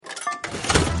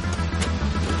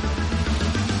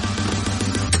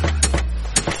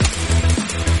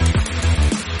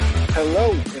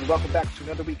Hello, and welcome back to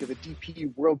another week of the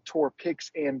DP World Tour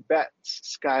picks and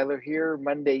bets. Skyler here,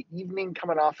 Monday evening,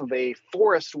 coming off of a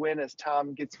Forest win as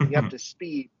Tom gets me up to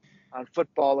speed on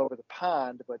football over the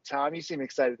pond. But Tom, you seem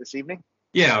excited this evening.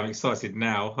 Yeah, I'm excited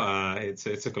now. It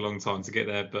took a long time to get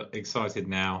there, but excited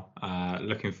now.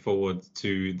 Looking forward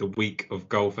to the week of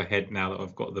golf ahead now that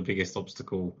I've got the biggest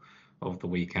obstacle of the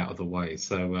week out of the way.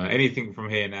 So anything from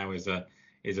here now is a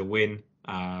win.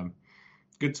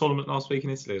 Good tournament last week in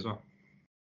Italy as well.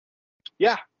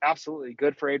 Yeah, absolutely.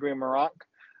 Good for Adrian Meronk.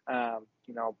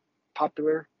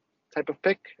 Popular type of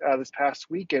pick this past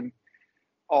week, and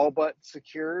all but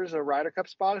secures a Ryder Cup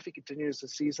spot if he continues the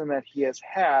season that he has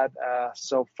had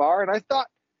so far. And I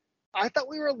thought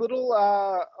we were a little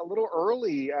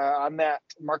early on that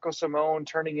Marco Simone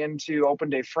turning into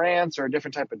Open Day France or a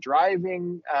different type of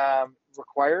driving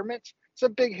requirement.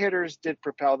 Some big hitters did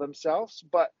propel themselves,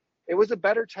 but it was a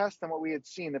better test than what we had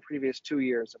seen the previous 2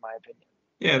 years, in my opinion.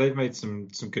 Yeah, they've made some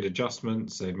good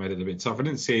adjustments. They've made it a bit tough. I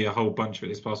didn't see a whole bunch of it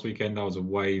this past weekend. I was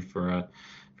away for a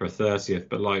 30th,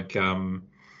 but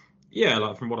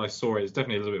from what I saw, it's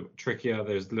definitely a little bit trickier.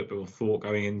 There's a little bit of thought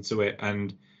going into it,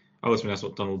 and ultimately that's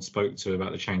what Donald spoke to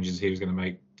about the changes he was going to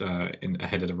make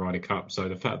ahead of the Ryder Cup. So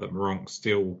the fact that Meronk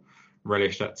still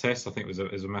relished that test, I think, was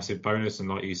a massive bonus. And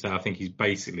like you said, I think he's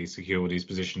basically secured his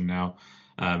position now,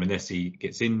 unless he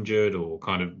gets injured or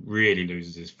kind of really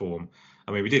loses his form.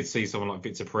 I mean, we did see someone like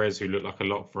Victor Perez, who looked like a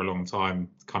lock for a long time,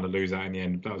 kind of lose out in the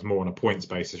end. That was more on a points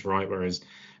basis, right? Whereas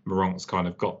Meronk's kind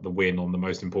of got the win on the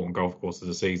most important golf course of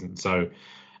the season. So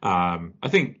I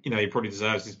think, he probably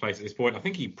deserves his place at this point. I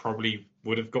think he probably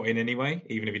would have got in anyway,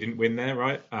 even if he didn't win there,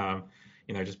 right?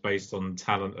 Just based on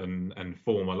talent and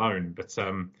form alone. But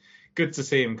good to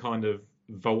see him kind of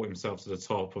vault himself to the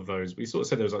top of those. We sort of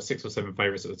said there was like 6 or 7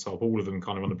 favourites at the top, all of them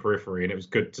kind of on the periphery, and it was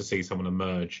good to see someone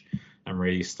emerge and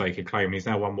really stake a claim. And he's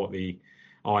now won the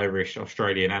Irish,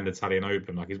 Australian and Italian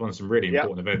Open. Like, he's won some really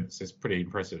important events. It's pretty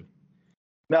impressive.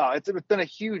 No, it's been a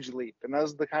huge leap, and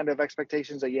those are the kind of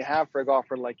expectations that you have for a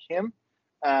golfer like him.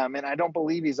 And I don't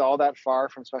believe he's all that far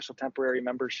from special temporary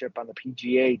membership on the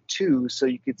PGA too, so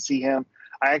you could see him.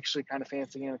 I actually kind of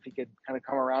fancy him if he could kind of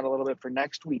come around a little bit for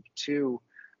next week too,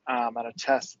 on a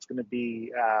test. It's going to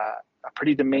be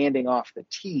pretty demanding off the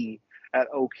tee at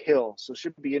Oak Hill, so it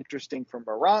should be interesting for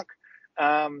Meronk.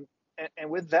 And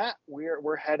with that,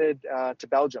 we're headed to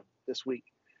Belgium this week,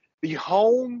 the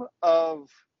home of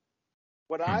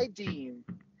what I deem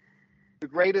the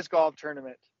greatest golf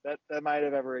tournament that might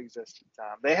have ever existed,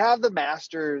 Tom. They have the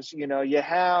Masters, you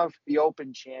have the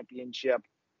Open Championship,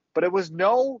 but it was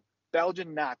no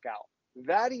Belgian knockout.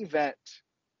 That event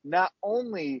not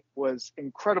only was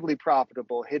incredibly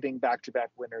profitable, hitting back-to-back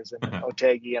winners in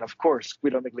Otegi and, of course,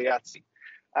 Guido Migliozzi,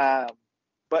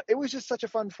 but it was just such a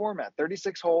fun format.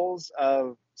 36 holes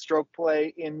of stroke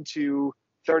play into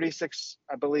 36,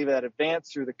 I believe, that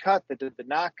advanced through the cut, that did the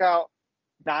knockout,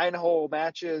 9-hole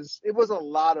matches. It was a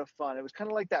lot of fun. It was kind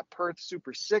of like that Perth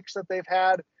Super 6 that they've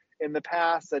had in the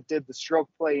past that did the stroke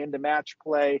play into match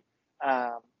play.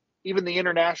 Even the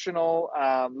international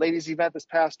ladies event this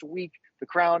past week, the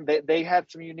Crown, they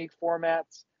had some unique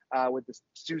formats with the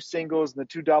 2 singles and the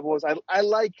 2 doubles. I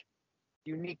like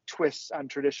unique twists on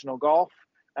traditional golf,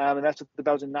 and that's what the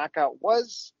Belgian knockout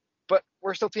was. But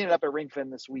we're still teeing it up at Ringfin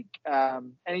this week.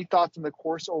 Any thoughts on the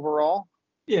course overall?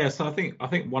 Yeah, so I think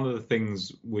one of the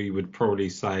things we would probably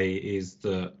say is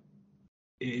that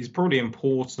it is probably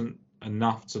important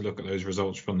enough to look at those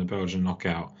results from the Belgian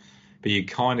knockout, but you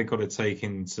kind of got to take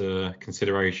into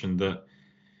consideration that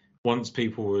once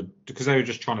because they were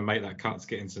just trying to make that cut to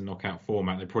get into the knockout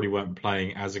format, they probably weren't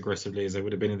playing as aggressively as they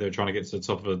would have been if they were trying to get to the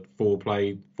top of a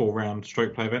 4-round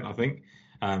stroke play event, I think.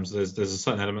 So there's a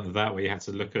certain element of that where you had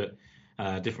to look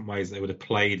at different ways they would have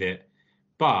played it.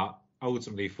 But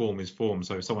ultimately, form is form.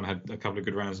 So if someone had a couple of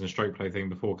good rounds in a stroke play thing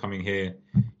before coming here,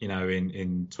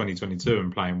 in 2022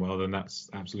 and playing well, then that's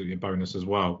absolutely a bonus as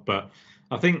well. But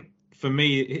I think for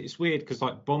me, it's weird because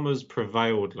like Bombers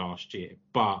prevailed last year,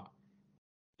 but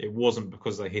it wasn't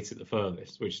because they hit it the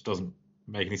furthest, which doesn't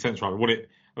make any sense, right?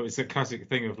 It's a classic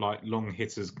thing of like long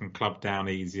hitters can club down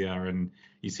easier, and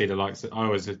you see the likes of, I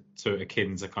always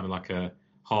akin to kind of like a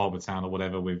Harbour Town or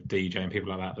whatever with DJ and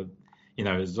people like that.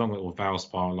 As long as or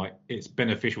Valspar, like it's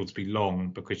beneficial to be long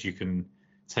because you can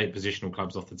take positional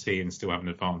clubs off the tee and still have an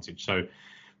advantage. So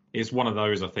it's one of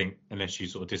those, I think, unless you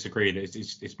sort of disagree, that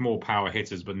it's more power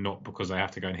hitters, but not because they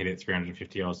have to go and hit it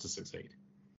 350 yards to succeed.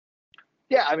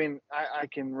 Yeah, I mean, I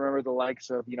can remember the likes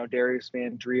of, Darius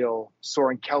Van Driel,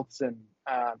 Soren Keltsen,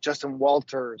 Justin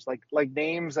Walters, like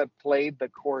names that played the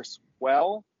course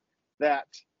well, that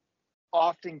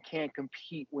often can't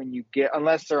compete when you get,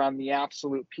 unless they're on the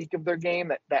absolute peak of their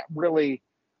game, that really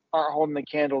aren't holding the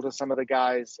candle to some of the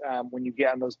guys when you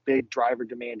get on those big driver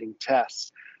demanding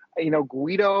tests.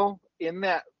 Guido, in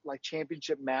that like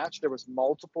championship match, there was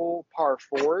multiple par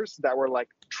fours that were like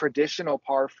traditional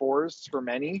par fours for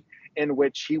many, in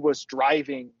which he was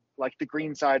driving like the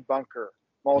greenside bunker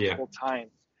multiple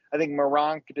times. I think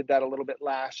Morank did that a little bit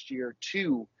last year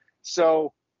too.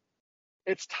 So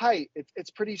it's tight.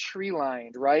 It's pretty tree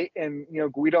lined, right? And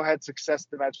Guido had success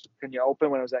in the Virginia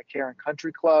Open when it was at Cairn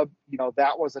Country Club.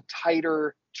 That was a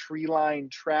tighter tree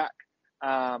lined track,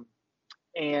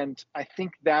 and I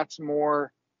think that's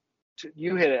more.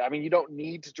 You hit it. I mean, you don't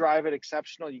need to drive it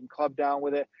exceptional. You can club down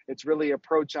with it. It's really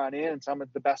approach on in. And some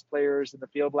of the best players in the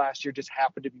field last year just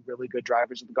happened to be really good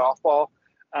drivers of the golf ball.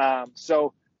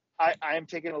 So I am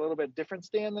taking a little bit different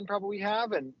stand than probably we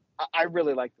have, and I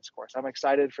really like this course. I'm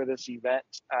excited for this event.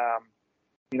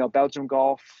 Belgium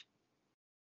golf,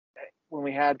 when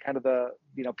we had kind of the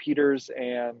Peters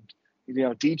and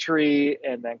Dietrich,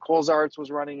 and then Colzarts was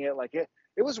running it, like it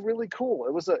was really cool.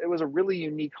 It was a really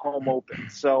unique home open.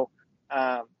 So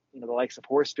the likes of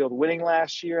Horsfield winning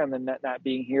last year and then not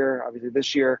being here obviously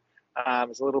this year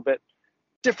is a little bit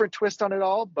different twist on it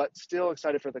all, but still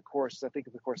excited for the course. I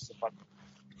think the course is a fun one.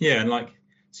 Yeah, and like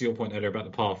to your point earlier about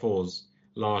the par fours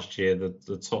last year,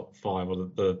 the top five, or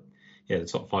the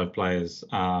top five players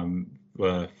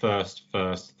were first,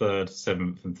 third,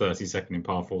 seventh, and 32nd in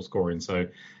par four scoring. So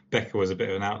Becker was a bit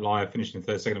of an outlier, finishing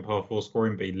 32nd in par four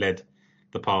scoring, but he led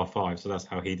the par five, so that's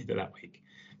how he did it that week.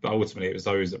 But ultimately, it was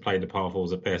those that played the par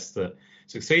fours at best that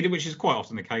succeeded, which is quite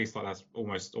often the case. Like that's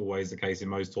almost always the case in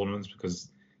most tournaments because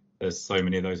there's so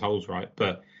many of those holes, right?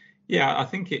 But yeah, I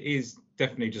think it is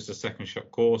definitely just a second shot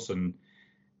course, and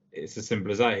it's as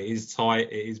simple as that. It is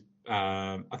tight. It is.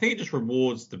 I think it just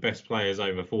rewards the best players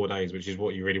over 4 days, which is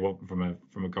what you really want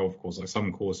from a golf course. Like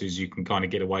some courses, you can kind of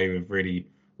get away with really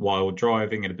wild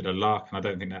driving and a bit of luck, and I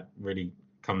don't think that really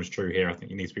comes true here. I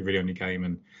think you need to be really on your game,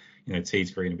 and tee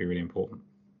to green will be really important.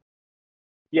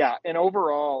 Yeah, and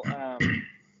overall, I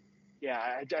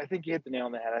think you hit the nail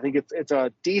on the head. I think it's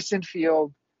a decent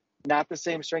field, not the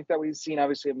same strength that we've seen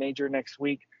obviously a major next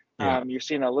week. Yeah. You're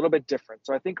seeing a little bit different.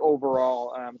 So I think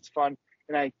overall it's fun.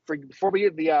 And before we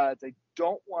get the odds, I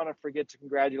don't want to forget to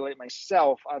congratulate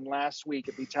myself on last week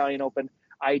at the Italian Open.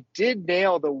 I did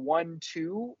nail the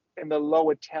 1-2 in the low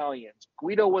Italians.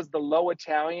 Guido was the low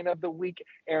Italian of the week.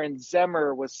 Aaron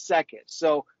Zemmer was second.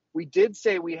 So we did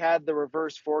say we had the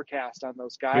reverse forecast on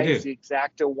those guys, the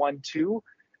exacta 1-2.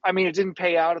 I mean, it didn't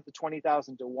pay out at the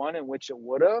 20,000 to 1, in which it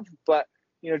would have, but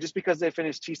just because they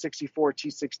finished T64,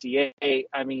 T68,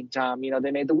 I mean, Tom,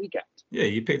 they made the weekend. Yeah,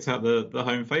 you picked out the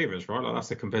home favourites, right? Like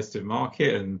that's a competitive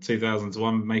market, and 2,000 to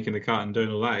 1 making the cut and doing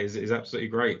all that is absolutely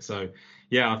great. So,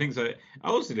 yeah, I think so.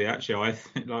 Honestly, actually, I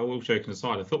think, like all joking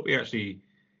aside, I thought we actually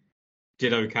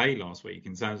did okay last week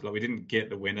in terms of, like, we didn't get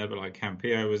the winner, but like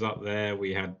Campillo was up there.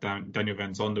 We had Daniel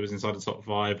Van Zonda was inside the top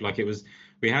 5. Like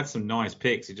we had some nice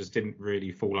picks. It just didn't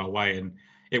really fall our way, and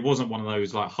it wasn't one of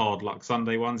those like hard luck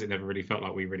Sunday ones. It never really felt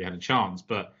like we really had a chance,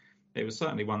 but it was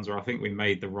certainly ones where I think we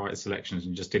made the right selections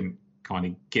and just didn't kind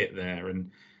of get there.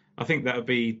 And I think that would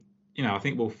be, I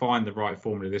think we'll find the right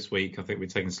formula this week. I think we're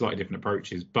taking slightly different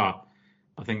approaches, but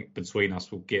I think between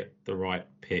us we'll get the right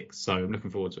picks. So I'm looking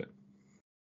forward to it.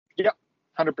 Yep,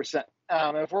 100%.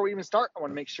 And before we even start, I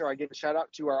want to make sure I give a shout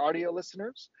out to our audio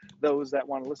listeners, those that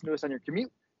want to listen to us on your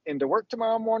commute into work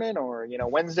tomorrow morning or,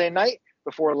 Wednesday night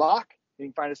before lock. You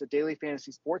can find us at Daily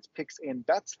Fantasy Sports Picks and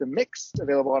Bets, The Mix,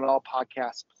 available on all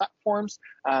podcast platforms.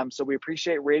 So we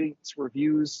appreciate ratings,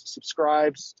 reviews,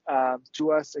 subscribes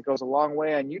to us. It goes a long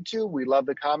way on YouTube. We love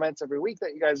the comments every week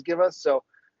that you guys give us. So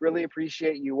really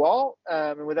appreciate you all.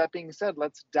 And with that being said,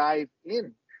 let's dive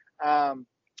in.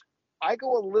 I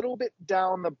go a little bit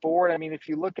down the board. I mean, if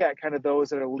you look at kind of those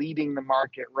that are leading the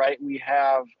market, right, we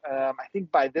have, I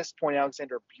think by this point,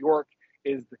 Alexander Bjork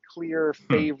is the clear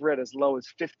favorite, as low as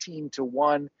 15 to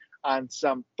 1 on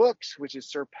some books, which has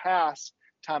surpassed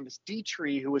Thomas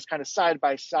Dietrich, who was kind of side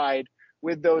by side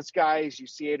with those guys. You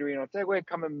see Adriano Tegui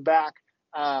coming back,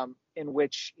 in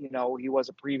which, he was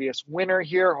a previous winner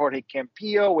here. Jorge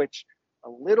Campillo, which a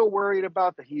little worried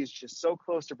about that he is just so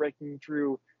close to breaking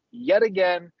through yet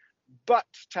again. But,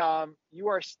 Tom, you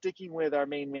are sticking with our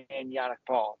main man, Yannick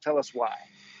Paul. Tell us why.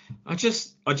 I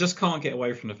just can't get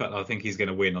away from the fact that I think he's going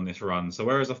to win on this run. So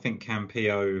whereas I think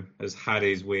Campillo has had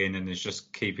his win and is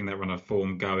just keeping that run of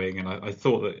form going, and I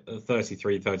thought that at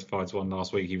 33, 35 to 1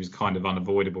 last week he was kind of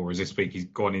unavoidable, whereas this week he's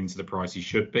gone into the price he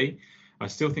should be. I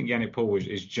still think Yannick Paul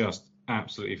is just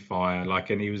absolutely fire.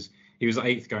 And he was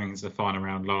 8th going into the final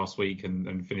round last week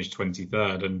and finished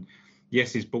 23rd. And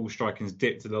Yes, his ball striking's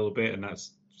dipped a little bit, and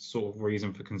that's sort of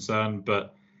reason for concern.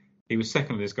 But he was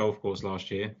second on this golf course last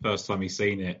year, first time he's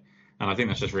seen it, and I think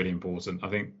that's just really important. I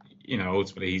think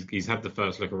ultimately he's had the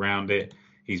first look around it.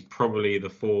 He's probably the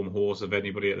form horse of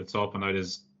anybody at the top. I know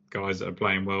there's guys that are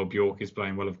playing well. Bjork is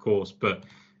playing well, of course, but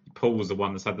Paul's the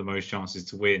one that's had the most chances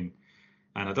to win.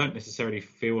 And I don't necessarily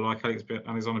feel like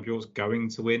Alexander Bjork's going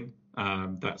to win.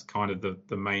 That's kind of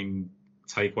the main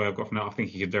takeaway I've got from that. I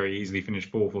think he could very easily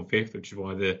finish fourth or fifth, which is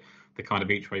why the kind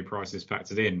of each way price is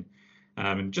factored in.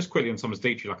 And just quickly on Thomas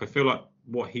Dietrich, like I feel like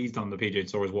what he's done on the PGA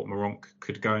Tour is what Meronk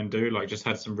could go and do. Like just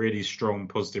had some really strong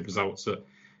positive results that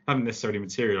haven't necessarily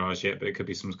materialised yet, but it could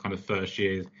be some kind of first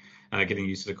year getting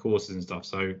used to the courses and stuff.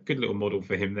 So good little model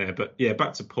for him there. But yeah,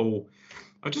 back to Paul.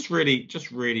 I'm just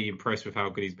really impressed with how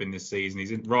good he's been this season.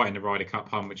 He's right in the Ryder Cup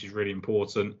hunt, which is really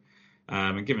important.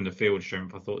 And given the field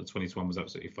strength, I thought the 21 was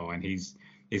absolutely fine. He's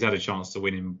had a chance to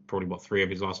win in probably 3 of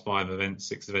his last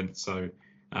 6 events. So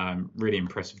really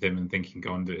impressed with him and think he can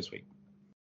go and do it this week.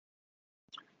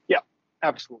 Yeah,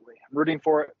 absolutely. I'm rooting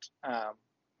for it.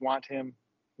 Want him,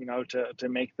 to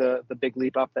make the big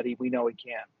leap up that we know he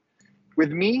can.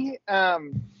 With me,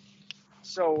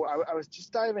 so I was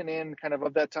just diving in kind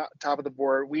of that top of the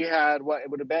board. We had what it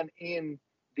would have been in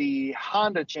the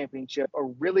Honda Championship, a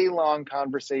really long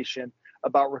conversation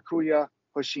about Rikuya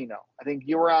Hoshino. I think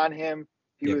you were on him.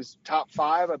 He was top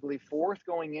 5, I believe 4th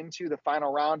going into the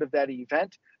final round of that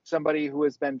event. Somebody who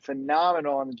has been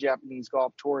phenomenal on the Japanese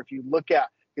Golf Tour. If you look at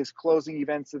his closing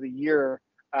events of the year,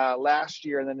 last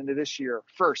year and then into this year,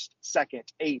 1st, 2nd,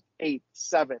 8th,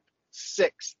 7th,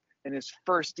 6th. In his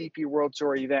first DP World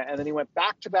Tour event. And then he went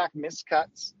back-to-back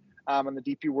miscuts on the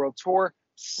DP World Tour.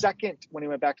 Second, when he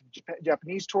went back to the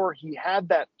Japanese Tour, he had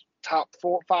that top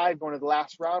 5 going to the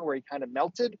last round where he kind of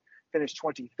melted, finished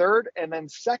 23rd, and then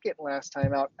second last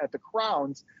time out at the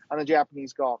Crowns on the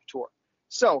Japanese Golf Tour.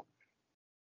 So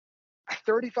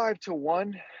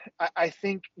 35-1, I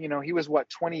think, he was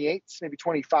 28s, maybe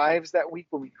 25s that week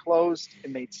when we closed.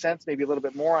 It made sense, maybe a little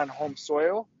bit more on home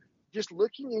soil. Just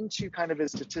looking into kind of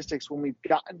his statistics when we've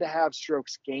gotten to have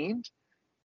strokes gained,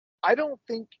 I don't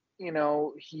think,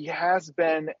 he has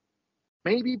been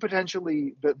maybe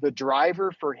potentially the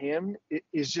driver for him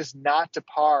is just not to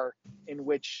par in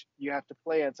which you have to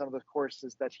play on some of the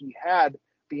courses that he had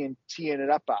being teeing it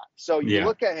up on. So you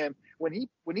look at him when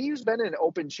he's been in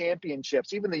open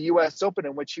championships, even the US Open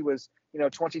in which he was,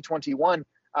 2021,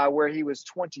 where he was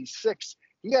 26,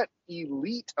 he got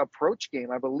elite approach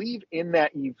game. I believe in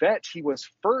that event, he was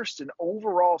first in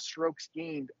overall strokes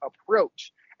gained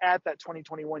approach at that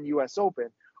 2021 US Open.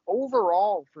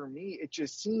 Overall, for me, it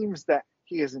just seems that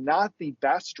he is not the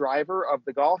best driver of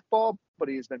the golf ball, but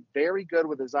he has been very good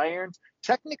with his irons.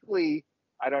 Technically,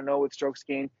 I don't know with strokes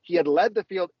gained, he had led the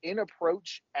field in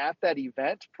approach at that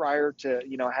event prior to,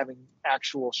 having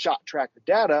actual shot tracker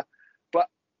data. But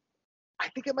I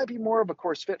think it might be more of a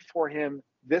course fit for him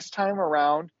this time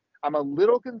around. I'm a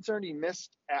little concerned he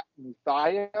missed at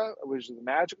Muthaya, which was the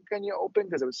Magical Kenya Open,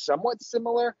 because it was somewhat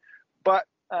similar, but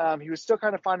he was still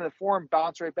kind of finding the form,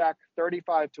 bounce right back,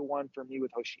 35-1 for me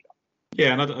with Hoshino.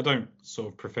 Yeah, and I don't sort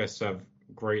of profess to have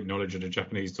great knowledge of the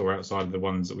Japanese tour outside of the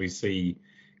ones that we see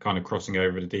kind of crossing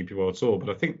over the DP World Tour, but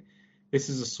I think this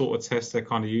is a sort of test they're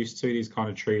kind of used to, these kind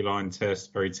of tree line tests,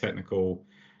 very technical,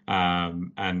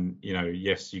 and,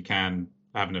 yes, you can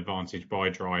have an advantage by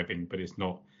driving, but it's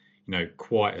not,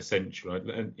 quite essential.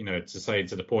 And, to say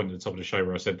to the point at the top of the show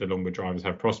where I said the longer drivers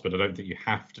have prospered, I don't think you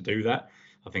have to do that.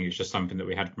 I think it's just something that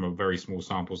we had from a very small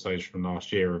sample stage from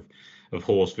last year of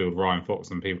Horsfield, Ryan Fox,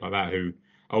 and people like that who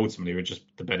ultimately were just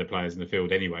the better players in the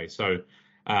field anyway. So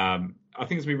I think it's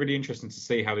going to be really interesting to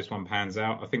see how this one pans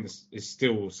out. I think this is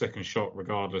still second shot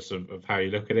regardless of how you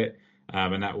look at it,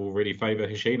 and that will really favour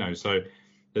Hoshino. So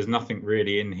there's nothing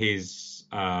really in his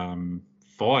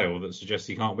file that suggests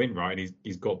he can't win, right? And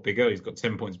he's got bigger. He's got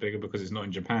 10 points bigger because it's not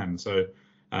in Japan. So,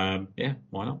 why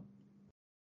not?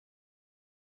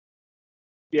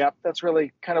 Yeah, that's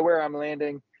really kind of where I'm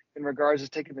landing in regards to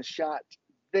taking the shot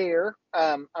there.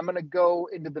 I'm going to go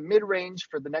into the mid-range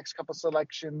for the next couple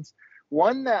selections.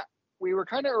 One that we were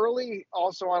kind of early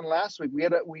also on last week.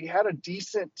 We had a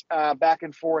decent back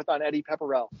and forth on Eddie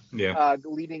Pepperell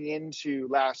leading into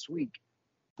last week.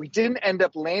 We didn't end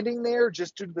up landing there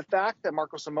just due to the fact that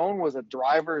Marco Simone was a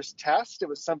driver's test. It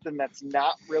was something that's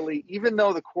not really, even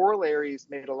though the corollaries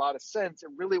made a lot of sense, it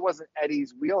really wasn't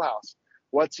Eddie's wheelhouse.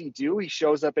 What's he do? He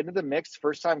shows up into the mix,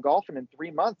 first time golfing in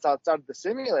 3 months outside of the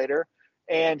simulator,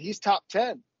 and he's top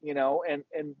 10,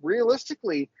 and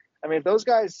realistically, I mean, if those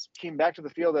guys came back to the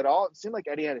field at all, it seemed like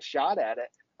Eddie had a shot at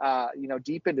it,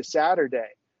 deep into Saturday.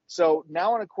 So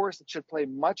now on a course that should play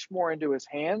much more into his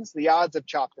hands, the odds have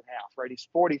chopped in half, right? He's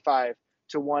 45-1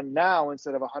 now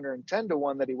instead of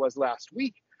 110-1 that he was last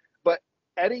week. But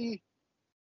Eddie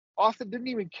often didn't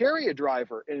even carry a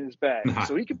driver in his bag. Nah.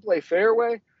 So he can play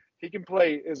fairway. He can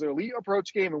play his elite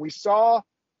approach game. And we saw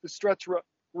the stretch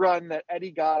run that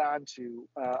Eddie got onto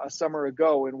a summer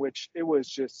ago, in which it was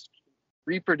just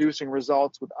reproducing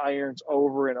results with irons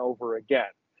over and over again.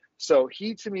 So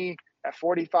he, to me, at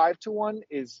 45-1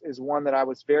 is one that I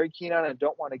was very keen on and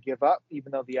don't want to give up,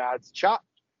 even though the odds chopped.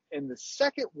 And the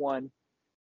second one,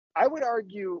 I would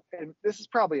argue, and this is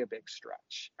probably a big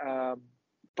stretch,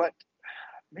 but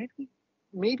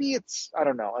maybe it's, I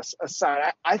don't know, a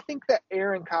side. I think that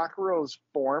Aaron Cockerell's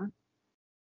form,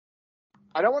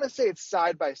 I don't want to say it's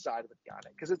side by side with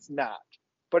Yannick, because it's not.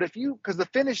 But because the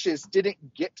finishes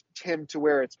didn't get him to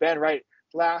where it's been, right?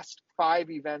 Last 5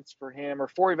 events for him, or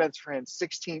 4 events for him,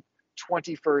 16th,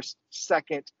 21st,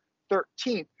 2nd,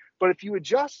 13th. But if you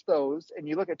adjust those and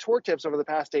you look at tour tips over the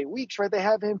past 8 weeks, right, they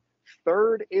have him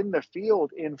 3rd in the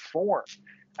field in form.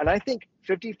 And I think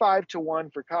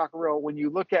 55-1 for Cockerell, when you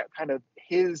look at kind of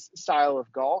his style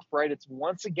of golf, right, it's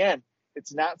once again,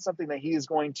 it's not something that he is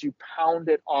going to pound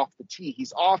it off the tee.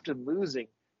 He's often losing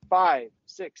 5,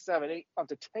 6, 7, 8, up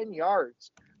to 10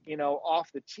 yards,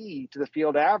 off the tee to the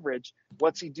field average.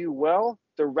 What's he do well?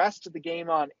 The rest of the game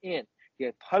on in. He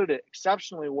had putted it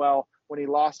exceptionally well when he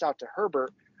lost out to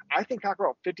Herbert. I think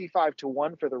Cockerell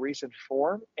 55-1 for the recent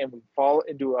form, and we fall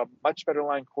into a much better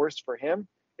line course for him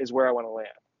is where I want to land.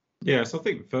 Yeah, so I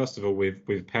think first of all with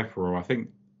Pepperell, I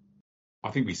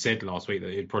think we said last week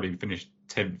that he'd probably finished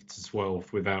 10th to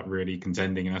 12th without really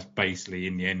contending, and that's basically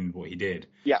in the end what he did.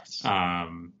 Yes.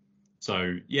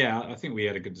 So yeah, I think we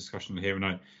had a good discussion here,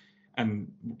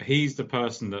 and he's the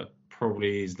person that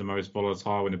probably is the most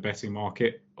volatile in the betting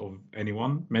market of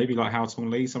anyone. Maybe like Hao Tong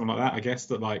Lee, someone like that. I guess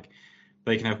that like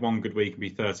they can have one good week and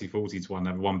be 30-40-1,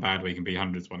 have one bad week and be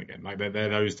 100-1 again. Like they're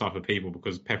those type of people,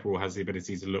 because Pepperell has the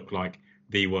ability to look like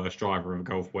the worst driver of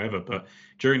golf, whatever. But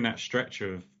during that stretch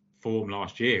of form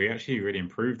last year, he actually really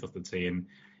improved off the tee, and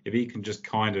if he can just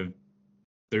kind of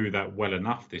do that well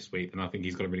enough this week, then I think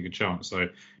he's got a really good chance. So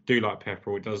do like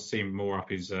Pepperell. It does seem more up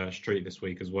his street this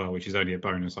week as well, which is only a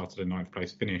bonus after the 9th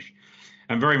place finish.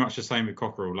 And very much the same with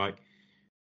Cockerell. Like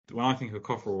when I think of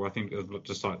Cockerell, I think of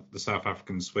just like the South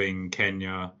African swing,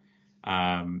 Kenya,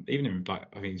 even in like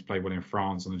I think he's played well in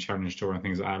France on the Challenge Tour and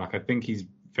things like that. Like I think he's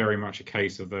very much a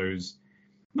case of those.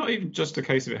 Not even just a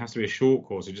case of it has to be a short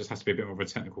course. It just has to be a bit more of a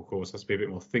technical course. It has to be a bit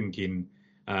more thinking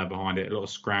behind it. A lot of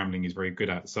scrambling he's very good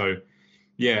at. So,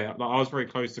 yeah, like I was very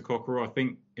close to Cockerell. I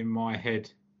think in my head,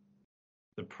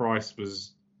 the price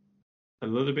was a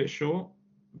little bit short,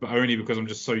 but only because I'm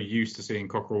just so used to seeing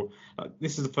Cockerell.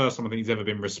 This is the first time I think he's ever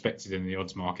been respected in the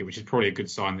odds market, which is probably a good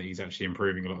sign that he's actually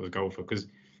improving a lot as a golfer, because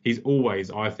he's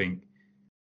always, I think,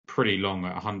 pretty long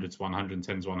at 100-1,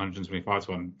 110-1,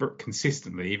 125-1, but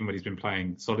consistently, even when he's been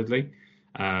playing solidly.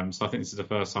 So I think this is the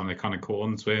first time they kind of caught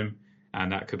on to him,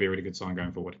 and that could be a really good sign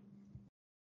going forward.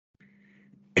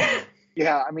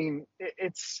 Yeah, I mean,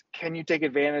 it's can you take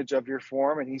advantage of your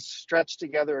form? And he's stretched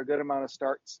together a good amount of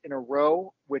starts in a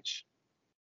row, which,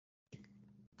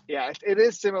 yeah, it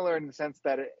is similar in the sense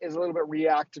that it is a little bit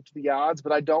reactive to the odds,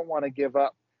 but I don't want to give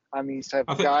up on these type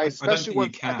of guys, especially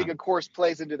when I think a course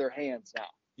plays into their hands now.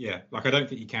 Yeah, like I don't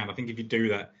think you can. I think if you do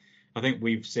that, I think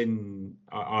we've seen,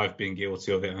 I've been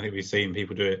guilty of it, and I think we've seen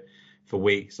people do it for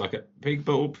weeks. Like, think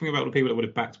about the people that would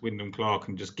have backed Wyndham Clark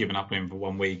and just given up on him for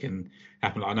 1 week and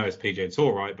happened. I know it's PGA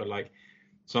Tour, right? But like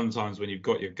sometimes when you've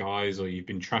got your guys or you've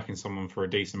been tracking someone for a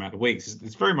decent amount of weeks,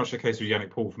 it's very much the case with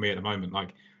Yannick Paul for me at the moment.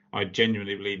 Like, I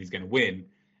genuinely believe he's going to win,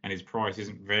 and his price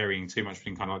isn't varying too much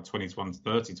between kind of like 20-1 to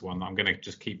 30-1. I'm going to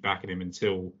just keep backing him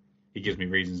until he gives me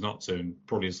reasons not to, and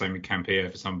probably the same with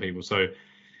Campea for some people. So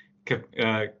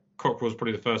Cockerell's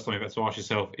probably the first time you've had to ask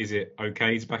yourself, is it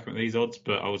okay to back him at these odds?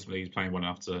 But ultimately, he's playing well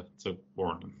enough to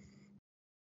warrant them.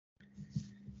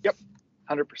 Yep,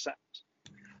 100%.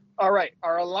 All right,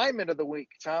 our alignment of the week,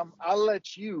 Tom. I'll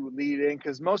let you lead in,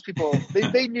 because most people,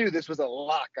 they knew this was a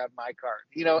lock on my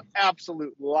card.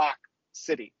 Absolute lock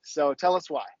city. So tell us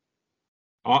why.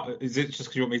 Is it just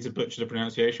because you want me to butcher the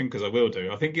pronunciation? Because I will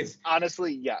do. I think it's...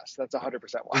 Honestly, yes. That's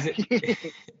 100% why.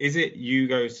 Is it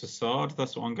Hugo Sassard?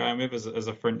 That's what I'm going with as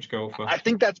a French golfer. I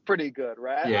think that's pretty good,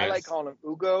 right? Yes. I like calling him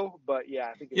Hugo, but yeah,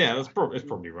 I think it's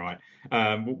probably right.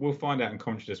 We'll find out in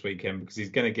Contra this weekend, because he's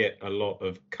going to get a lot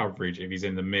of coverage if he's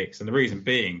in the mix. And the reason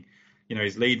being,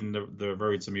 he's leading the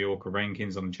Road to Mallorca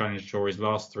rankings on the Challenge Tour. His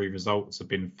last 3 results have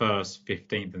been 1st,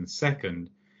 15th, and 2nd.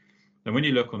 And when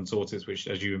you look on Tortoise, which,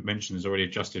 as you mentioned, is already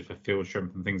adjusted for field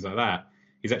strength and things like that,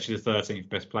 he's actually the 13th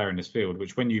best player in this field,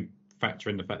 which when you factor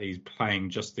in the fact that he's playing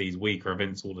just these weaker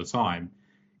events all the time,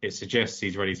 it suggests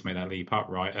he's ready to make that leap up,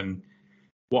 right? And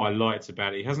what I liked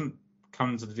about it, he hasn't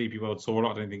come to the DP World Tour.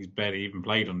 I don't think he's barely even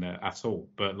played on there at all.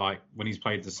 But like when he's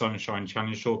played the Sunshine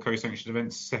Challenge Tour co-sanctioned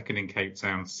events, second in Cape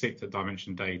Town, sixth at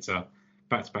Dimension Data,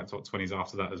 back-to-back top 20s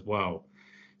after that as well.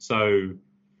 So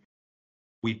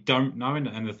we don't know,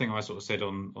 and the thing I sort of said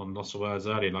on Lost of Words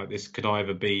earlier, like this could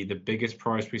either be the biggest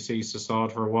prize we see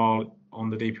Soudal for a while on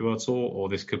the DP World Tour, or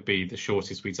this could be the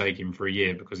shortest we take him for a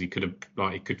year, because he could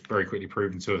very quickly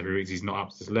prove in 2 or 3 weeks he's not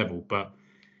up to this level. But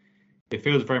it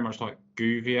feels very much like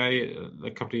Gouvier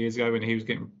a couple of years ago when he was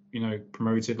getting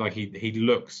promoted. Like he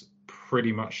looks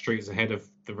pretty much streets ahead of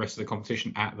the rest of the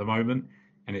competition at the moment,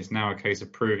 and it's now a case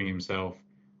of proving himself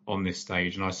on this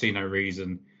stage. And I see no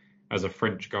reason, as a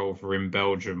French golfer in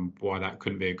Belgium, why that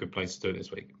couldn't be a good place to do it this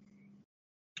week.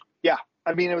 Yeah,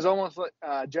 I mean, it was almost like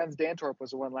Jens Dantorp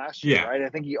was the one last year, right? I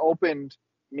think he opened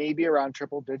maybe around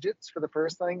triple digits for the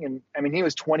first thing. And I mean, he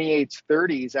was 28s,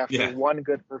 30s after one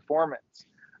good performance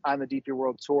on the DP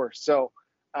World Tour. So,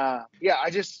 I'm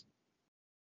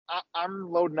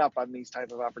loading up on these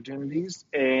type of opportunities,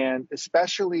 and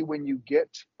especially when you get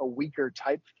a weaker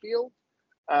type field.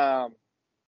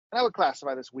 And I would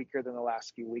classify this weaker than the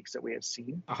last few weeks that we have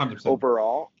seen 100%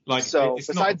 overall. Like, so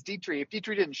besides Dietrich, if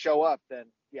Dietrich didn't show up, then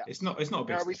it's not a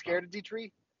big. Are we scared of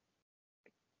Dietrich?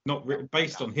 Not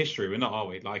based on history, we're not, are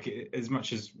we? Like, as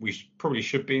much as we probably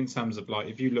should be in terms of, like,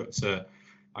 if you looked at,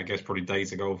 I guess, probably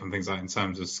data golf and things like that in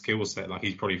terms of skill set, like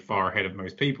he's probably far ahead of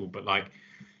most people. But like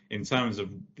in terms of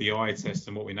the eye test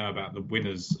and what we know about the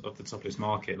winners of the top of this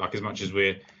market, like as much as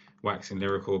we're waxing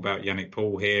lyrical about Yannick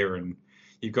Paul here, and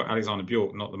you've got Alexander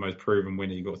Bjork, not the most proven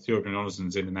winner. You've got Thorbjorn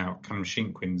Olsen's in and out. Callum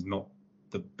Shinkwin's not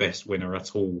the best winner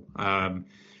at all.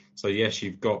 So yes,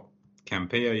 you've got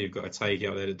Campillo, you've got a take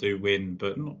out there to do win,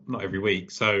 but not every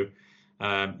week. So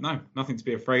no, nothing to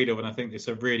be afraid of. And I think it's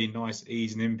a really nice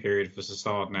easing in period for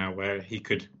Soudal now, where he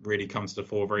could really come to the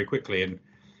fore very quickly. And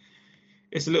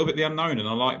it's a little bit the unknown, and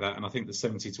I like that. And I think the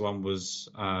 70-1 was,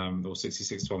 or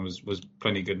 66-1 was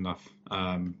plenty good enough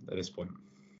at this point.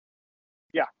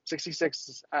 Yeah,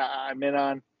 66 I'm in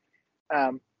on.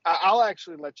 I'll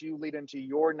actually let you lead into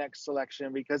your next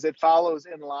selection, because it follows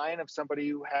in line of somebody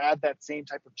who had that same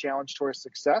type of challenge tour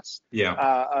success.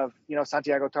 Of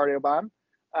Santiago Tarrioban.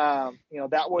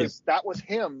 That was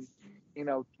him.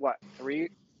 3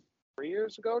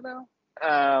 years ago now.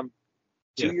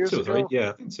 2 years ago.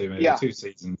 I think so. Maybe 2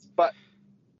 seasons. But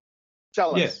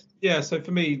tell us. Yeah. So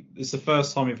for me, it's the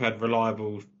first time we've had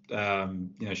reliable,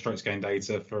 strokes gain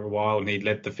data for a while, and he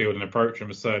led the field in approach and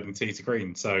was third in tee to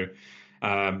green. So.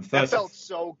 That felt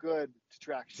so good to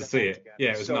track. To see it. Again.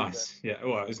 Yeah, it was so nice. Good. Yeah,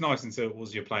 well, it was nice until it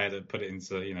was your player that put it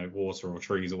into, water or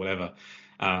trees or whatever,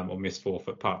 or missed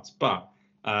 4-foot putts. But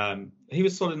he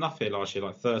was solid enough here last year,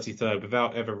 like 33rd,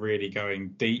 without ever really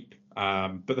going deep.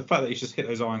 But the fact that he's just hit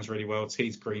those irons really well,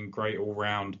 tees green, great all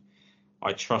round.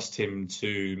 I trust him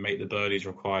to make the birdies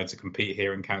required to compete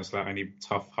here and cancel out any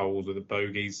tough holes with the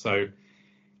bogeys. So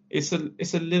it's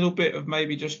a little bit of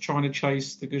maybe just trying to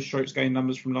chase the good strokes gain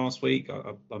numbers from last week.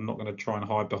 I'm not going to try and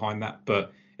hide behind that,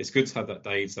 but it's good to have that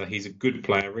data. He's a good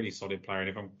player, really solid player. And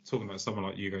if I'm talking about someone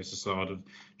like Hugo Soudal of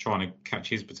trying to catch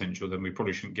his potential, then we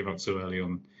probably shouldn't give up too early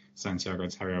on Santiago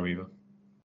Tarrio either.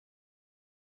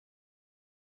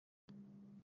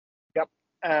 Yep.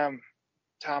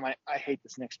 Tom, I hate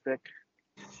this next pick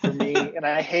for me, and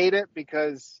I hate it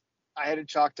because I had it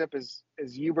chalked up as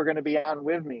you were going to be on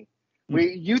with me.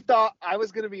 You thought I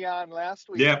was going to be on last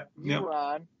week. You were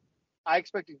on. I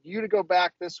expected you to go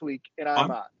back this week, and I'm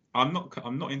on.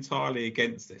 I'm not entirely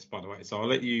against this, by the way. So I'll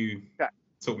let you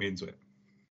talk me into it.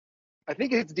 I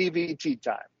think it's DVT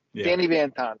time. Yeah. Danny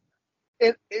Van Ton.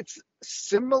 It's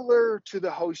similar to the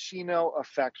Hoshino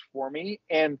effect for me,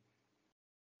 and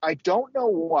I don't know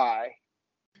why,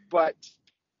 but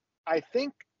I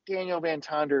think Daniel Van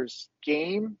Tonder's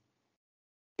game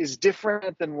is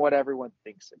different than what everyone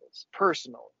thinks it is.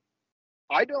 Personally,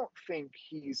 I don't think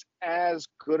he's as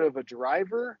good of a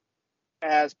driver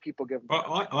as people give him.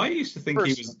 Well, I used to think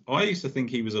he was. I used to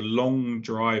think he was a long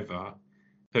driver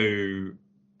who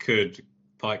could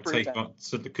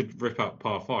could rip up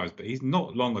par fives, but he's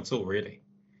not long at all, really.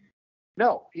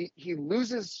 No, he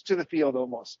loses to the field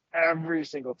almost every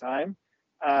single time.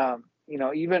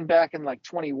 Even back in like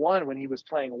 21 when he was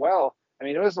playing well, I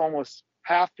mean, it was almost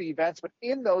half the events, but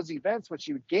in those events, which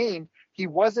he gained, he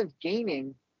wasn't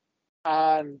gaining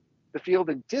on the field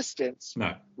in distance,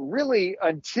 really,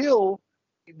 until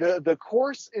the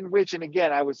course in which, and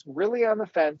again, I was really on the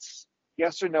fence,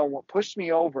 yes or no, what pushed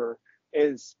me over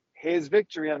is his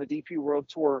victory on the DP World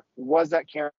Tour was at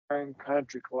Cairn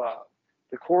Country Club.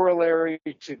 The corollary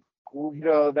to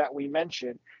Guido that we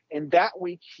mentioned. And that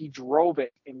week, he drove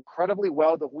it incredibly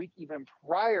well. The week even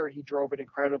prior, he drove it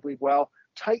incredibly well.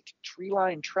 Tight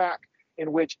tree-line track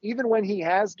in which even when he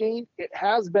has gained, it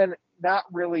has been not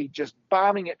really just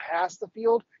bombing it past the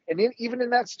field. And even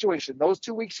in that situation, those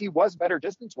 2 weeks, he was better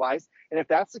distance-wise. And if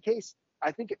that's the case,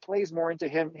 I think it plays more into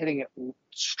him hitting it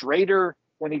straighter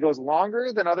when he goes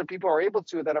longer than other people are able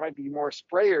to, that it might be more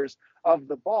sprayers of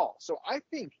the ball. So I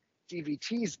think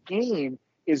DVT's game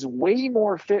is way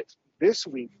more fit this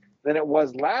week than it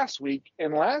was last week.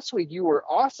 And last week, you were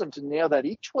awesome to nail that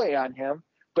each way on him,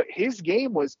 but his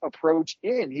game was approach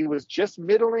in. He was just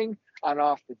middling on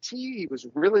off the tee. He was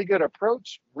really good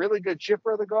approach, really good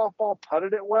chipper of the golf ball,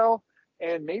 putted it well.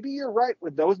 And maybe you're right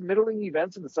with those middling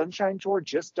events in the Sunshine Tour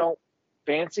just don't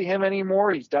fancy him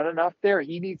anymore. He's done enough there.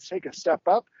 He needs to take a step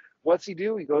up. What's he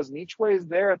do? He goes in each ways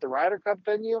there at the Ryder Cup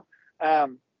venue.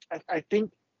 I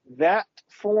think that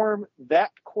form, that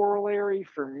corollary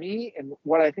for me, and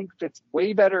what I think fits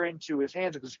way better into his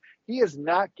hands, because he has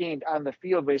not gained on the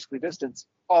field basically distance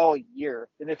all year.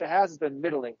 And if it has, it's been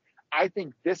middling. I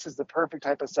think this is the perfect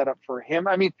type of setup for him.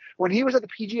 I mean, when he was at the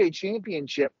PGA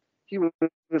Championship, he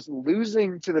was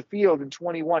losing to the field in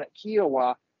 21 at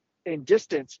Kiowa in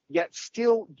distance, yet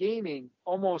still gaining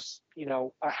almost, a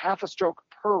half a stroke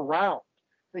per round.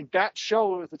 I think that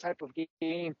shows the type of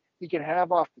game he can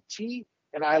have off the tee,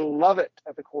 and I love it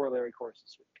at the corollary course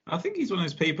this week. I think he's one of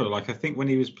those people, like, I think when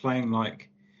he was playing, like,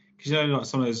 because, like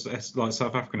some of those, like,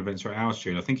 South African events are at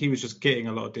altitude, I think he was just getting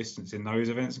a lot of distance in those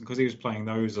events, and because he was playing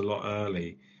those a lot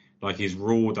early, like, his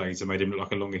raw data made him look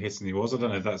like a longer hitter than he was. I don't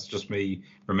know if that's just me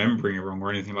remembering it wrong or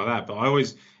anything like that, but I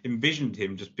always envisioned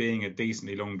him just being a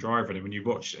decently long driver. And when you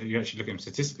actually look at him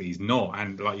statistically, he's not.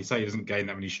 And like you say, he doesn't gain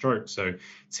that many strokes. So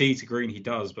tee to green, he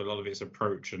does, but a lot of it's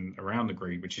approach and around the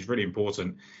green, which is really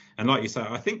important. And like you say,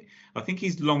 I think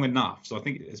he's long enough. So I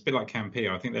think it's a bit like Campillo.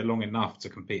 I think they're long enough to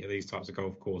compete at these types of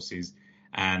golf courses.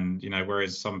 And,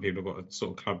 whereas some people have got to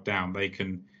sort of club down, they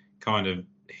can kind of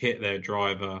hit their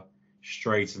driver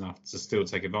straight enough to still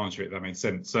take advantage of it. That makes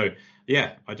sense. So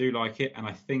yeah, I do like it, and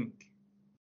I think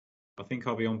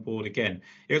I'll be on board again.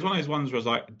 It was one of those ones where I was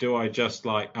like, do I just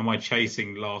am I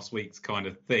chasing last week's kind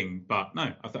of thing? But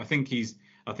no, I think he's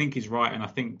right, and I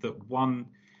think that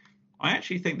I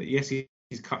actually think that yes, he's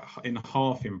cut in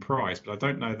half in price, but I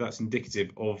don't know if that's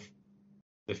indicative of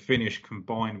the finish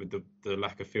combined with the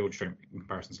lack of field strength in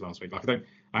comparison to last week. I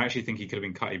actually think he could have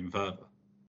been cut even further.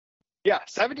 Yeah,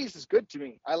 70s is good to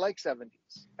me. I like 70s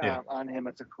on him.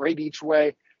 It's a great each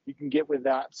way you can get with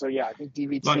that. So yeah, I think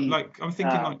DVT. Like I'm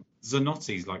thinking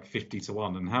Zanotti's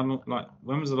 50-1, and how long?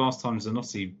 When was the last time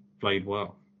Zanotti played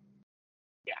well?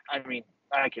 Yeah, I mean,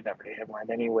 I could never hit him one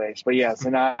anyways. But yeah,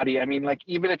 Zanotti. I mean,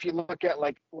 even if you look at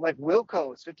like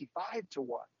Wilco is 55-1,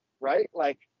 right?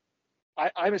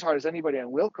 I'm as hard as anybody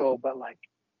on Wilco, but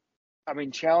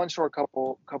challenged for a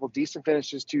couple decent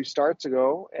finishes 2 starts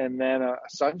ago, and then a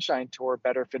Sunshine Tour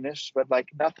better finish, but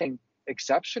nothing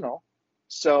exceptional.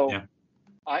 So yeah.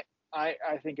 I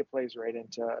think it plays right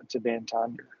into Van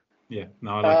Tonder. Yeah,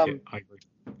 no, I like it. I agree.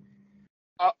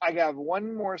 I have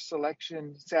one more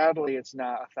selection. Sadly, it's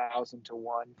not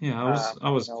 1,000-1. Yeah, I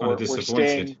was kind of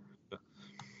disappointed.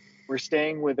 We're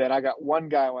staying within. I got one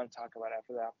guy I want to talk about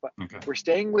after that, but okay. We're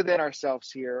staying within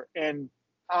ourselves here, and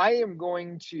I am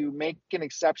going to make an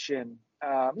exception,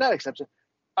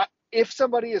 if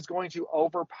somebody is going to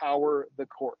overpower the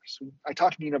course. I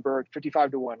talked to Nina Berg,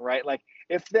 55-1, right?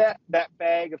 If that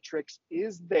bag of tricks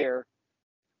is there,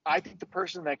 I think the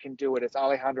person that can do it is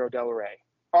Alejandro Del Rey,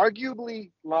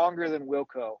 arguably longer than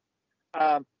Wilco.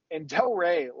 And Del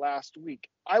Rey last week,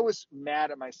 I was mad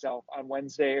at myself on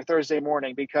Wednesday or Thursday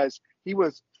morning because he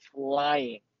was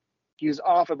flying. He was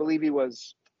off, I believe he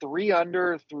was 3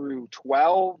 under through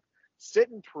 12,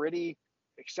 sitting pretty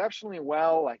exceptionally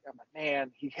well.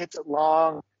 Man, he hits it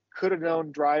long, could have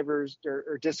known drivers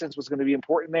or distance was going to be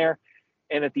important there.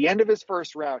 And at the end of his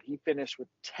first round, he finished with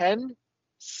 10-7.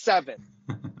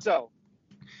 So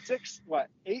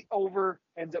 8 over,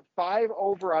 ends up 5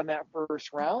 over on that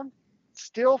first round.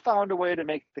 Still found a way to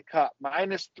make the cut.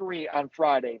 -3 on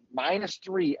Friday,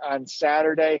 -3 on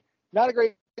Saturday. Not a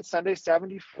great Sunday,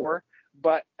 74.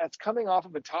 But that's coming off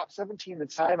of a top 17, the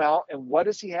timeout. And what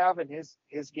does he have in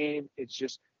his game? It's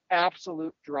just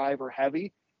absolute driver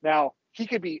heavy. Now, he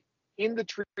could be in the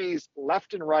trees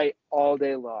left and right all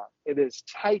day long. It is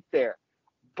tight there.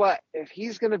 But if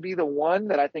he's going to be the one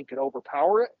that I think could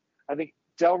overpower it, I think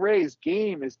Del Rey's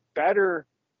game is better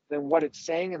than what it's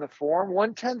saying in the form.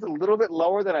 110's a little bit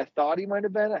lower than I thought he might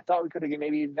have been. I thought we could have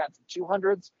maybe got some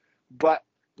 200s. But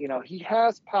he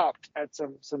has popped at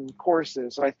some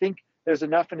courses. So I think there's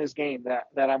enough in his game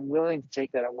that I'm willing to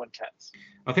take that at 110.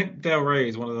 I think Del Rey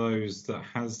is one of those that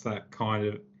has that kind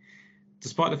of,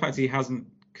 despite the fact he hasn't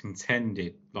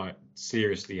contended like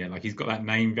seriously yet, like he's got that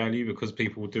name value because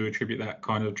people do attribute that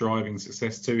kind of driving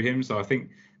success to him. So I think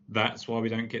that's why we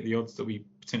don't get the odds that we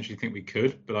potentially think we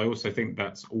could. But I also think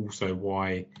that's also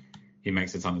why he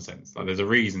makes a ton of sense. Like there's a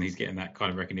reason he's getting that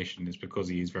kind of recognition. It's because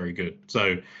he is very good.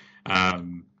 So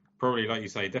probably, like you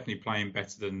say, definitely playing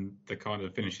better than the kind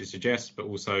of finishes suggest, but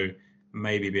also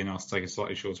maybe being asked to take a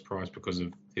slightly shorter price because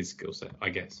of his skill set, I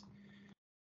guess.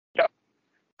 Yep,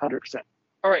 100%.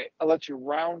 All right, I'll let you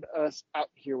round us out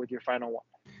here with your final one.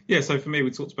 Yeah, so for me,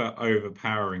 we talked about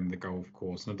overpowering the golf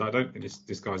course, and I don't think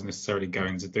this guy's necessarily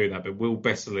going to do that. But Will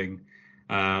Besseling,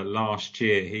 last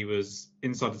year, he was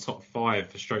inside the top 5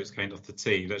 for strokes gained off the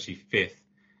tee. He was actually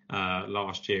 5th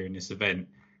last year in this event.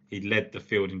 He led the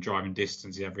field in driving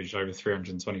distance. He averaged over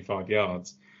 325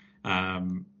 yards.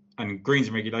 And greens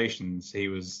and regulations, he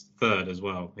was 3rd as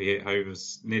well. He hit over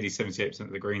nearly 78%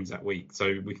 of the greens that week.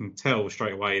 So we can tell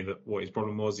straight away that what his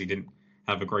problem was. He didn't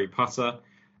have a great putter.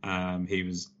 He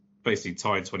was basically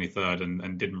tied 23rd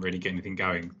and didn't really get anything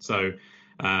going. So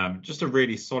just a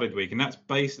really solid week. And that's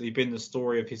basically been the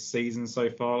story of his season so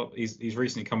far. He's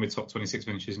recently come with top 26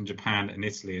 finishes in Japan and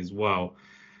Italy as well.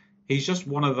 He's just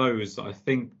one of those that I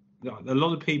think a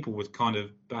lot of people were kind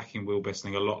of backing Will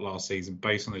Besseling a lot last season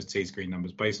based on those tee screen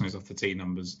numbers, based on his off the tee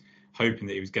numbers, hoping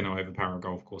that he was going to overpower a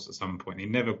golf course at some point. He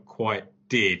never quite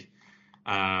did.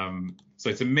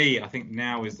 So to me, I think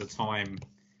now is the time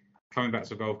coming back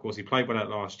to a golf course. He played well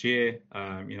at last year.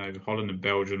 Holland and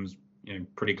Belgium's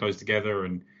pretty close together,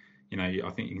 and I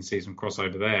think you can see some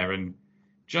crossover there. And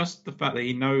just the fact that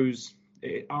he knows.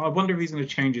 I wonder if he's going to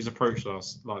change his approach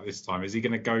like this time. Is he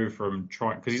going to go from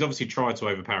trying, because he's obviously tried to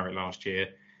overpower it last year,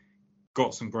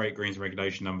 got some great greens and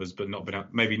regulation numbers, but not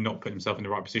put himself in the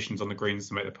right positions on the greens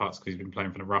to make the putts because he's been playing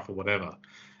from the rough or whatever.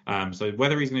 So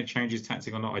whether he's going to change his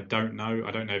tactic or not, I don't know. I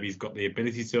don't know if he's got the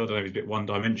ability to. I don't know if he's a bit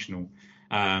one-dimensional.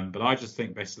 But I just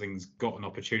think Besseling's got an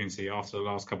opportunity after the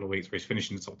last couple of weeks where he's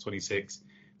finishing the top 26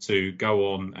 to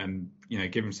go on and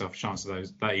give himself a chance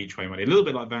of that each way money. A little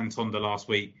bit like Van Tonder last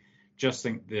week. Just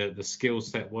think the skill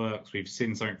set works. We've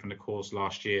seen something from the course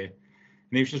last year. And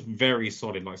he was just very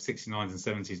solid, like 69s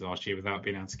and 70s last year without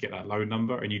being able to get that low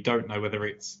number. And you don't know whether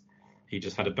it's he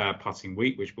just had a bad putting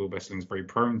week, which Will Besseling's very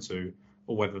prone to,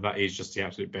 or whether that is just the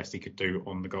absolute best he could do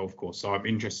on the golf course. So I'm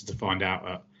interested to find out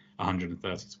at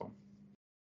 130 to 1.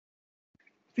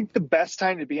 I think the best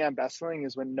time to be on Besseling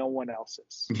is when no one else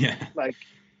is. Yeah. Like,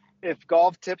 if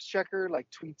Golf Tips Checker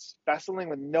tweets Besseling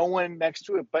with no one next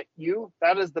to it but you,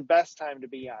 that is the best time to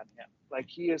be on him. Like,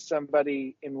 he is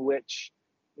somebody in which,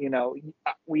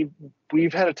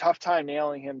 we've had a tough time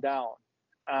nailing him down.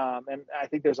 And I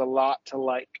think there's a lot to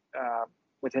like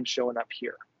with him showing up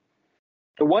here.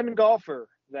 The one golfer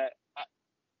that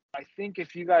I think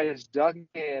if you guys dug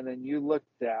in and you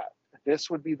looked at,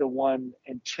 this would be the one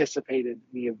anticipated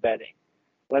me of betting.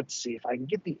 Let's see if I can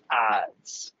get the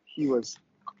odds. He was,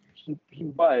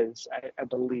 I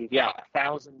believe,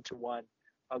 1,000 to 1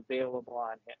 available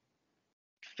on him.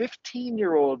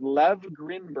 15-year-old Lev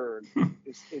Grinberg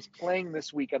is playing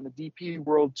this week on the DP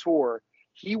World Tour.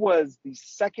 He was the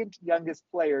second youngest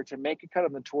player to make a cut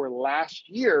on the tour last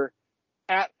year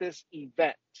at this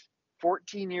event.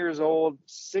 14 years old,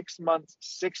 6 months,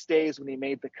 6 days when he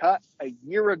made the cut a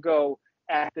year ago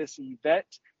at this event.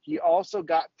 He also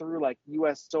got through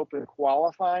U.S. Open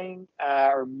qualifying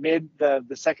or mid the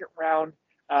second round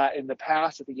in the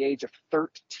past at the age of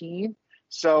 13.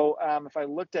 So if I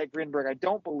looked at Grinberg, I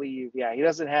don't believe, he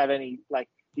doesn't have any,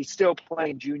 he's still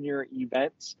playing junior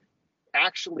events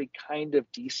actually kind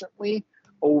of decently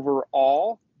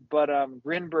overall. But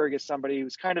Grinberg is somebody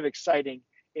who's kind of exciting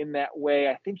in that way.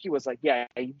 I think he was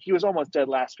he was almost dead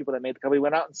last people that made the cut. He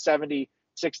went out in 70,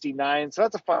 69. So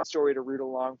that's a fun story to root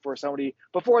along for somebody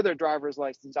before their driver's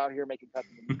license out here making cuts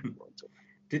in the DP World Tour.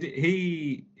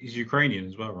 He's Ukrainian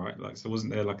as well, right? So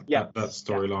wasn't there that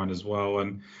storyline as well?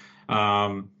 And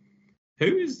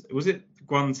was it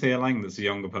Guan Lang that's a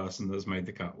younger person that's made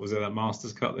the cut? Was it that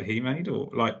Masters cut that he made,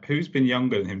 or who's been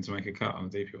younger than him to make a cut on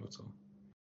the DP World Tour?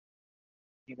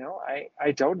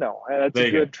 I don't know. That's a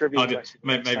good trivia question.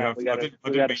 Maybe I didn't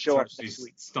mean to actually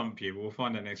stump you, but we'll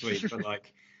find out next week. But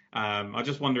I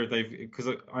just wonder if because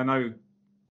I know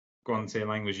Guan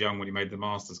Lang was young when he made the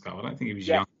Masters cut. I don't think he was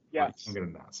younger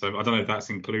than that. So I don't know if that's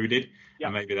included,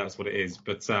 and maybe that's what it is.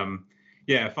 But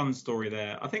fun story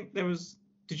there. I think there was.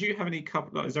 Did you have any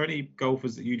is there any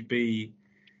golfers that you'd be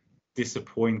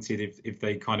disappointed if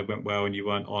they kind of went well and you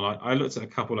weren't on. I looked at a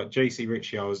couple like JC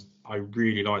Ritchie. I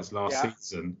really liked last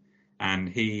season, and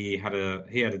he had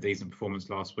a decent performance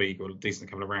last week, or a decent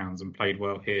couple of rounds, and played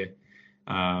well here.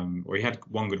 Or he had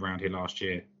one good round here last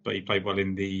year, but he played well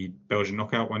in the Belgian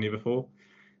knockout 1 year before.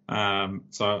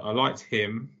 So I liked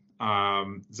him.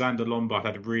 Xander Lombard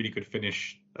had a really good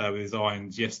finish with his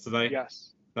irons yesterday.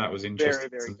 Yes, that was interesting.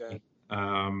 Very, very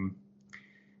good.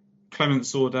 Clement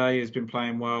Soudal has been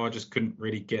playing well. I just couldn't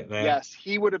really get there. Yes,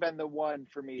 he would have been the one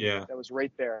for me. Yeah, that was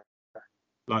right there.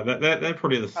 Like they're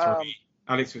probably the three.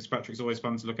 Alex Fitzpatrick's always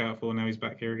fun to look out for. Now he's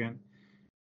back here again.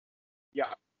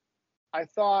 Yeah, I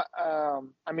thought.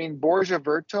 Borja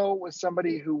Verto was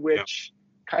somebody who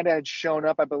kind of had shown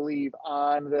up, I believe,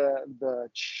 on the.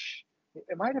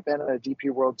 It might have been a DP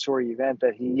World Tour event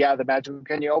that the Magic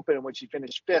Kenya Open, in which he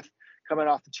finished 5th, coming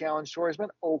off the Challenge Tour. He's been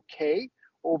okay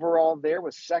overall. There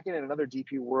was 2nd in another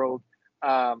DP World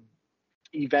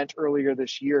event earlier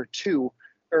this year too,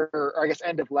 or I guess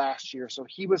end of last year. So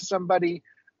he was somebody.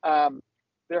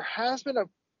 There has been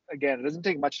again, it doesn't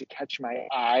take much to catch my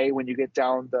eye when you get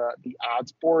down the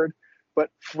odds board, but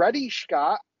Freddie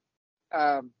Scott,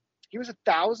 he was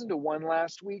 1,000 to 1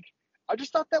 last week. I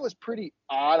just thought that was pretty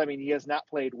odd. I mean, he has not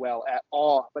played well at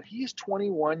all, but he's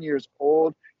 21 years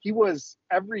old. He was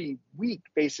every week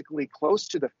basically close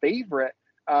to the favorite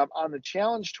on the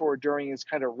Challenge Tour during his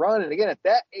kind of run. And again, at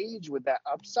that age with that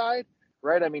upside,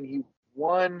 right? I mean, he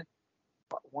won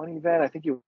one event. I think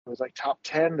he was like top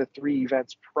 10 the 3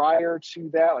 events prior to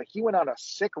that. Like, he went on a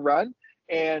sick run,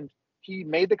 and he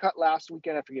made the cut last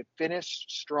weekend after he had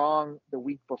finished strong the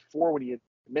week before when he had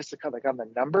missed the cut, like on the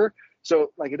number.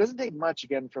 So like, it doesn't take much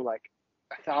again for like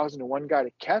 1,000 to 1 guy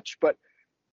to catch, but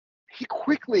he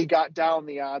quickly got down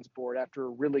the odds board after a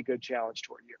really good Challenge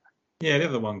Tour year. Yeah, the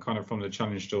other one kind of from the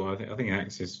Challenge Tour, I think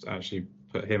Axis actually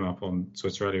put him up on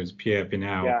Twitter earlier, was Pierre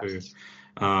Pinal, who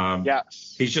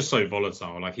he's just so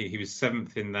volatile. Like he was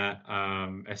 7th in that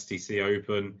STC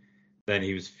Open, then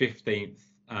he was 15th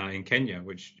in Kenya,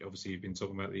 which obviously you've been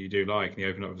talking about that you do like, and he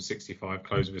opened up with 65,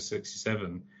 closed with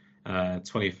 67.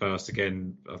 21st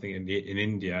again, I think in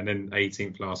India, and then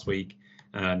 18th last week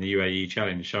in the UAE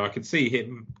Challenge. So I could see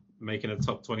him making a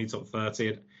top 20, top 30.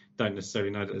 I don't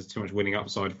necessarily know that there's too much winning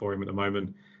upside for him at the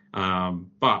moment.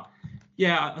 But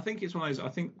yeah, I think it's one of those. I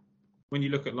think when you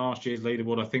look at last year's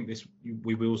leaderboard, I think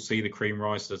we will see the cream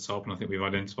rise to the top, and I think we've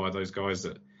identified those guys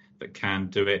that can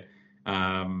do it. It's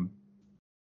going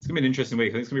to be an interesting week.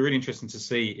 I think it's going to be really interesting to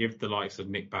see if the likes of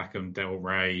Nick Backham, Del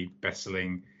Rey,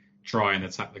 Besseling try and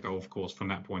attack the golf course from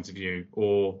that point of view,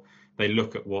 or they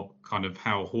look at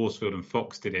how Horsfield and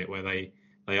Fox did it, where they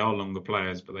are longer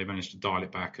players, but they managed to dial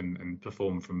it back and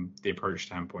perform from the approach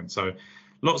standpoint. So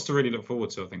lots to really look forward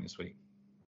to, I think, this week.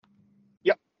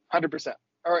 Yep, 100%.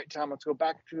 All right, Tom, let's go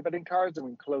back to the betting cards and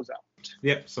we can close out.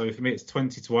 Yep, so for me, it's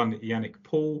 20 to 1 Yannick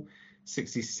Paul,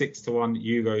 66 to 1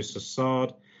 Hugo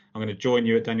Sassard. I'm going to join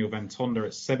you at Daniel Van Tonder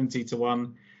at 70 to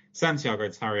 1. Santiago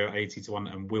Tarrio 80 to 1,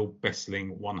 and Will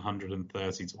Besseling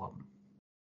 130 to 1.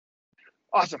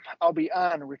 Awesome. I'll be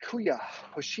on Rikuya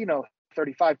Hoshino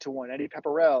 35 to 1, Eddie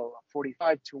Pepperell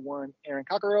 45 to 1, Aaron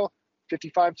Cockerell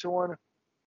 55 to 1.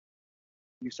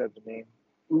 You said the name.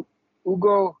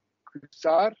 Ugo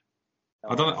Kusar.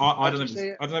 I don't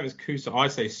know if it's Kusar. I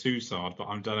say Susard, but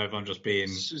I don't know if I'm just being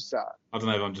Susard. I don't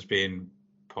know if I'm just being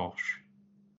posh.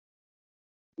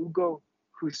 Ugo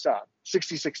Kusar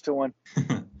 66 to 1.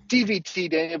 DVT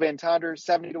Daniel Van Tonder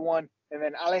 70 to 1, and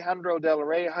then Alejandro Del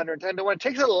Rey 110 to 1. It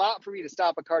takes a lot for me to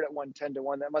stop a card at 110 to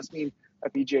 1. That must mean a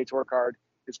PGA Tour card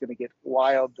is going to get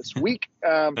wild this week.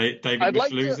 David I'd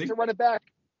like to run it back.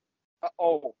 I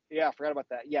forgot about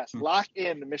that. Yes, lock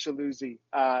in Micheluzzi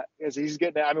as he's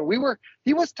getting. I mean,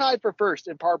 he was tied for first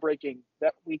in par breaking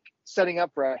that week, setting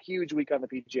up for a huge week on the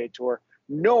PGA Tour.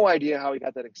 No idea how he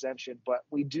got that exemption, but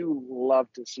we do love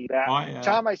to see that.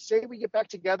 Tom, I say we get back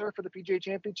together for the PGA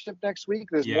Championship next week.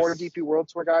 There's more DP World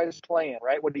Tour guys playing,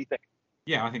 right? What do you think?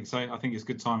 Yeah, I think so. I think it's a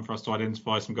good time for us to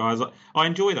identify some guys. I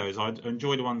enjoy those. I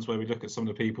enjoy the ones where we look at some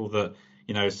of the people that,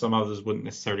 some others wouldn't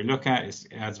necessarily look at. It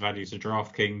adds value to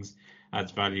DraftKings,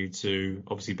 adds value to,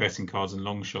 obviously, betting cards and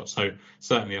long shots. So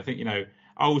certainly, I think,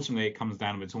 ultimately it comes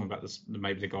down, and we're talking about this,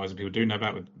 maybe the guys that people do know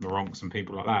about with Moronks and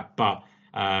people like that. But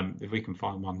if we can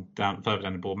find one further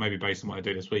down the board, maybe based on what I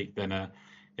do this week, then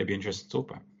it'd be interesting to talk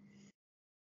about.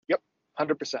 Yep,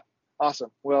 100%.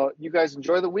 Awesome. Well, you guys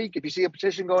enjoy the week. If you see a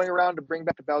petition going around to bring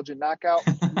back the Belgian knockout,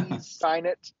 please sign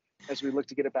it as we look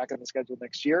to get it back on the schedule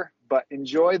next year. But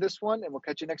enjoy this one, and we'll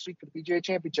catch you next week for the PGA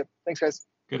Championship. Thanks, guys.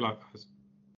 Good luck, guys.